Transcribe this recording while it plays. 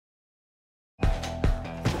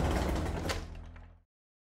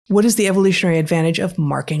what is the evolutionary advantage of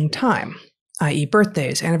marking time, i.e.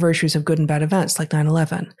 birthdays, anniversaries of good and bad events like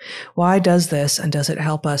 9/11? Why does this, and does it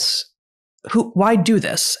help us? Why do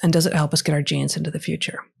this, and does it help us get our genes into the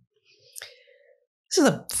future? This is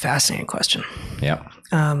a fascinating question. Yeah.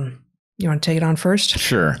 You want to take it on first?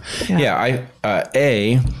 Sure. Yeah.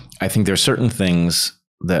 I think there are certain things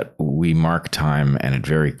that we mark time, and it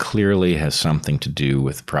very clearly has something to do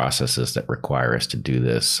with processes that require us to do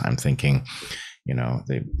this. I'm thinking,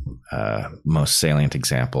 the most salient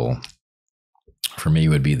example for me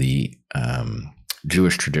would be the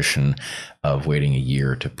Jewish tradition of waiting a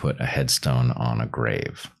year to put a headstone on a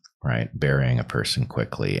grave, right? Burying a person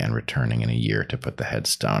quickly and returning in a year to put the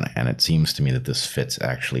headstone. And it seems to me that this fits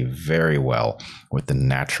actually very well with the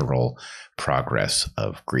natural progress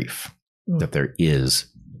of grief, that there is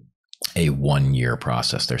a 1-year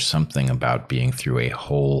process. There's something about being through a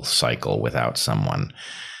whole cycle without someone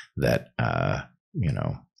that,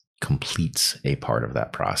 completes a part of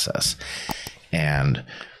that process. And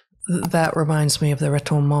that reminds me of the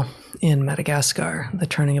retournement in Madagascar, the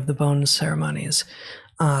turning of the bones ceremonies,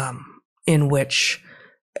 in which,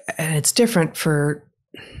 and it's different for,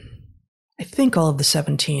 I think all of the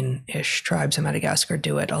 17-ish tribes in Madagascar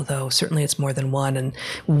do it, although certainly it's more than one. And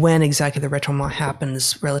when exactly the retournement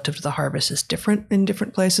happens relative to the harvest is different in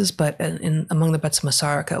different places. But among the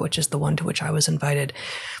Betsamasaraka, which is the one to which I was invited,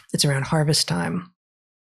 it's around harvest time,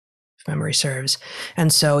 if memory serves.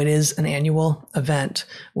 And so it is an annual event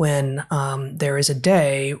when there is a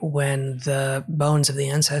day when the bones of the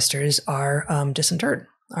ancestors are disinterred,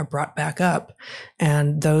 are brought back up.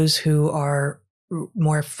 And those who are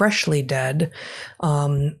more freshly dead,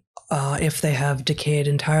 if they have decayed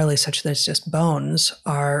entirely such that it's just bones,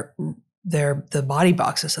 are the body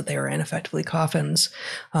boxes that they were in, effectively coffins.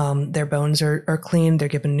 Their bones are cleaned, they're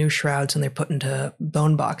given new shrouds, and they're put into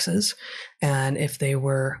bone boxes. And if they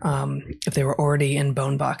were already in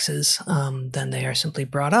bone boxes, then they are simply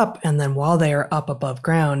brought up. And then while they are up above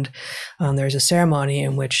ground, there's a ceremony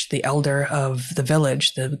in which the elder of the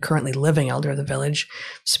village, the currently living elder of the village,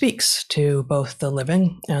 speaks to both the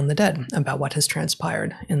living and the dead about what has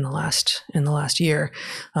transpired in the last year.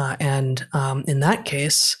 And in that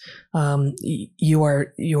case, you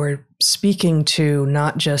are speaking to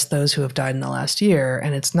not just those who have died in the last year,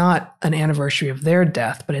 and it's not an anniversary of their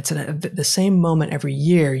death, but it's the same moment every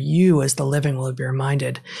year. You, as the living, will be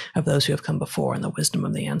reminded of those who have come before and the wisdom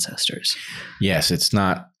of the ancestors. Yes,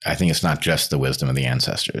 I think it's not just the wisdom of the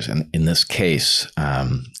ancestors. And in this case,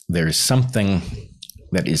 there's something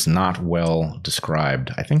that is not well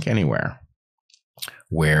described, I think, anywhere,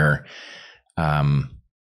 where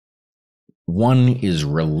one is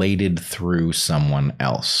related through someone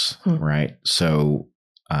else, right? So,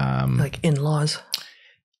 like in-laws.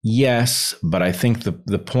 Yes, but I think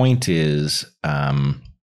the point is, I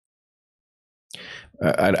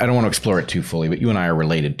don't want to explore it too fully, but you and I are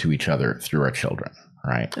related to each other through our children,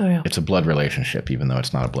 right? Oh, yeah. It's a blood relationship, even though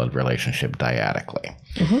it's not a blood relationship dyadically.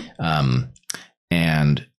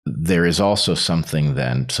 And there is also something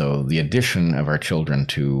then, so the addition of our children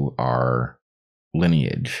to our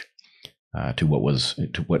lineage, to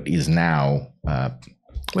what is now our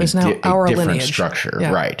different lineage structure,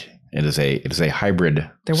 yeah. Right? It is a hybrid.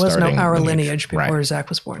 There was no our lineage before right. Zach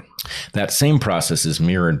was born. That same process is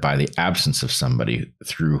mirrored by the absence of somebody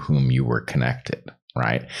through whom you were connected,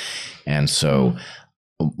 right? And so,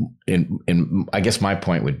 I guess my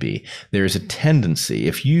point would be there is a tendency,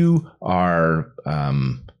 if you are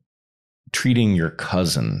treating your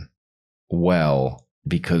cousin well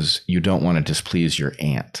because you don't want to displease your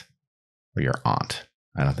aunt. Or your aunt.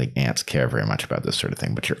 I don't think aunts care very much about this sort of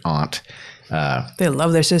thing, but your aunt. They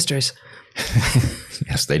love their sisters.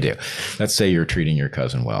 Yes, they do. Let's say you're treating your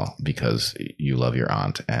cousin well because you love your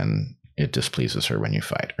aunt and it displeases her when you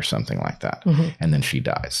fight or something like that. And then she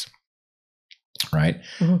dies. Right?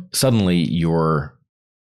 Suddenly your...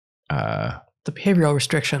 the behavioral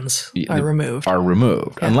restrictions are removed.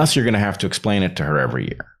 Yeah. Unless you're going to have to explain it to her every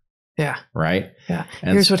year. Yeah. Right? Yeah.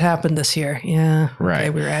 Here's what happened this year. Yeah. Okay,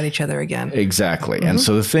 right. We were at each other again. Exactly. And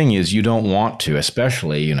so the thing is, you don't want to,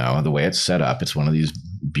 especially, the way it's set up, it's one of these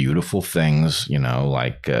beautiful things,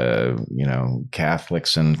 like,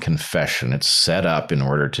 Catholics and confession. It's set up in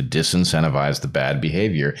order to disincentivize the bad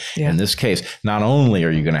behavior. Yeah. In this case, not only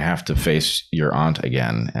are you going to have to face your aunt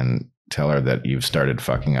again and tell her that you've started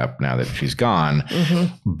fucking up now that she's gone,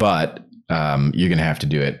 but you're going to have to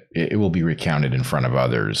do it. It will be recounted in front of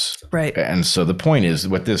others. Right. And so the point is,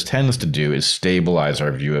 what this tends to do is stabilize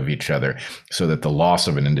our view of each other so that the loss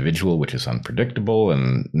of an individual, which is unpredictable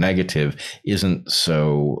and negative, isn't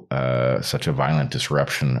so such a violent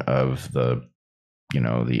disruption of the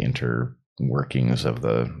workings of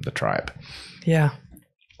the tribe. Yeah.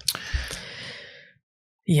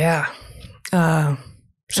 Yeah. So I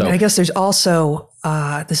mean, I guess there's also,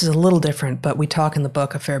 this is a little different, but we talk in the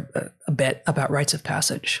book a bit about rites of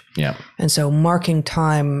passage. yeah. And so marking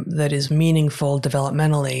time that is meaningful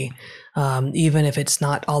developmentally, even if it's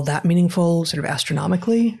not all that meaningful sort of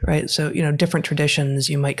astronomically, right? So, different traditions,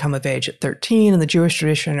 you might come of age at 13 in the Jewish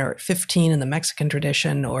tradition, or at 15 in the Mexican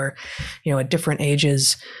tradition, or, at different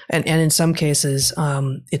ages. And in some cases,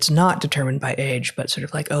 it's not determined by age, but sort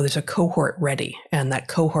of like, oh, there's a cohort ready. And that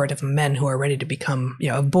cohort of men who are ready to become,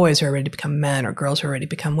 of boys who are ready to become men, or girls who are ready to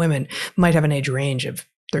become women, might have an age range of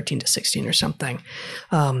 13 to 16 or something.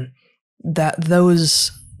 That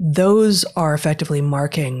those are effectively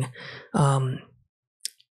marking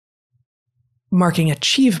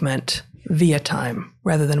achievement via time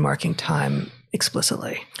rather than marking time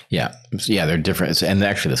explicitly. Yeah, they're different. And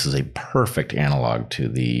actually, this is a perfect analog to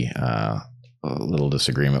the little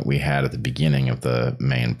disagreement we had at the beginning of the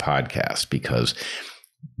main podcast, because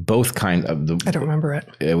both kind of the, I don't remember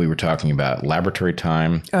it. We were talking about laboratory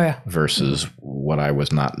time versus what I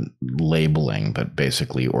was not labeling, but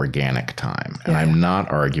basically organic time. And I'm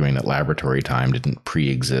not arguing that laboratory time didn't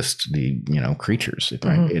pre-exist the, creatures.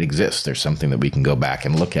 It exists. There's something that we can go back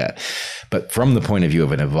and look at. But from the point of view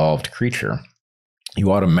of an evolved creature, you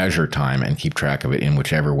ought to measure time and keep track of it in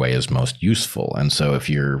whichever way is most useful. And so if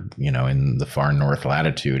you're, in the far north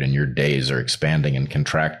latitude and your days are expanding and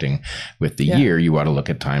contracting with the year, you ought to look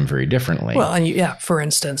at time very differently. Well, and for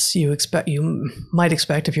instance, you might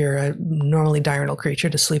expect if you're a normally diurnal creature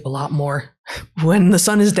to sleep a lot more when the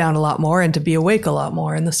sun is down a lot more and to be awake a lot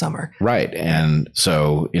more in the summer. Right. And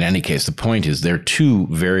so in any case, the point is there are two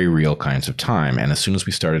very real kinds of time. And as soon as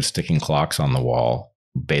we started sticking clocks on the wall,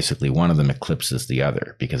 basically one of them eclipses the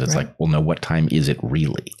other, because it's like, well, no, what time is it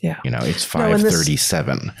really? Yeah. It's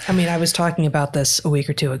 5:37. I was talking about this a week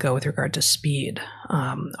or two ago with regard to speed,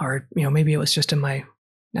 or, maybe it was just in my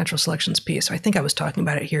natural selections piece. I think I was talking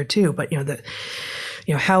about it here too, but,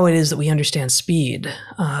 how it is that we understand speed,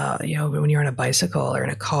 when you're on a bicycle or in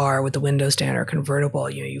a car with the windows down or convertible,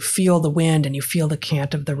 you feel the wind and you feel the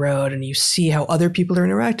cant of the road, and you see how other people are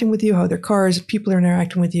interacting with you, how other people are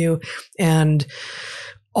interacting with you. And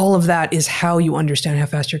all of that is how you understand how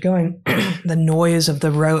fast you're going. The noise of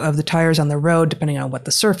the tires on the road, depending on what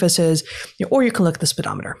the surface is, or you can look at the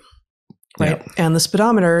speedometer. Right. Yeah. And the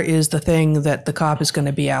speedometer is the thing that the cop is going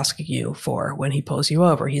to be asking you for when he pulls you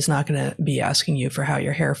over. He's not going to be asking you for how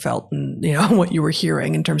your hair felt and, what you were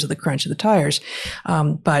hearing in terms of the crunch of the tires.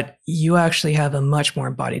 But you actually have a much more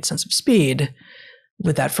embodied sense of speed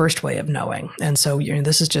with that first way of knowing. And so,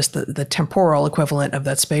 this is just the temporal equivalent of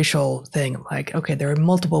that spatial thing. Like, okay, there are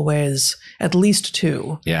multiple ways, at least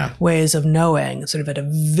two ways of knowing, sort of at a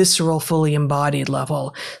visceral, fully embodied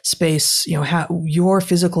level, space, how your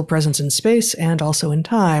physical presence in space and also in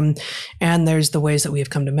time. And there's the ways that we have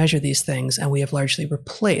come to measure these things. And we have largely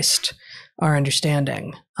replaced our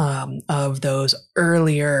understanding of those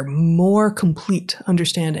earlier, more complete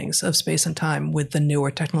understandings of space and time with the newer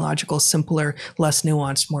technological, simpler, less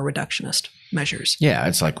nuanced, more reductionist measures. Yeah,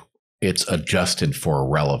 it's like it's adjusted for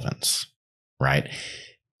relevance, right?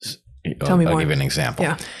 Tell me more. I'll give you an example.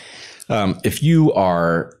 Yeah. If you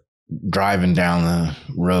are driving down the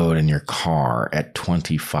road in your car at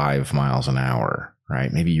 25 miles an hour,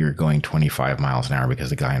 right? Maybe you're going 25 miles an hour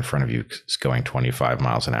because the guy in front of you is going 25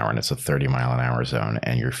 miles an hour and it's a 30-mile-an-hour zone,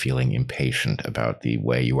 and you're feeling impatient about the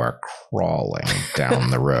way you are crawling down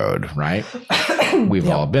the road, right? We've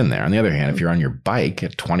all been there. On the other hand, if you're on your bike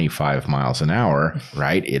at 25 miles an hour,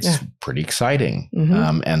 right, it's pretty exciting.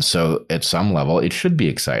 And so at some level, it should be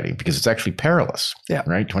exciting because it's actually perilous,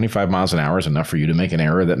 right? 25 miles an hour is enough for you to make an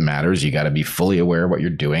error that matters. You got to be fully aware of what you're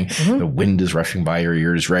doing. The wind is rushing by your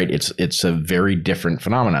ears, right? It's a very different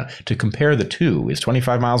phenomenon. To compare the two, is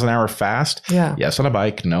 25 miles an hour fast? Yes, on a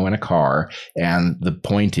bike, no in a car. And the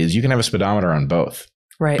point is you can have a speedometer on both.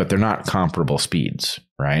 Right. But they're not comparable speeds,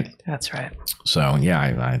 right? That's right. So,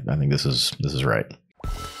 I think this is right.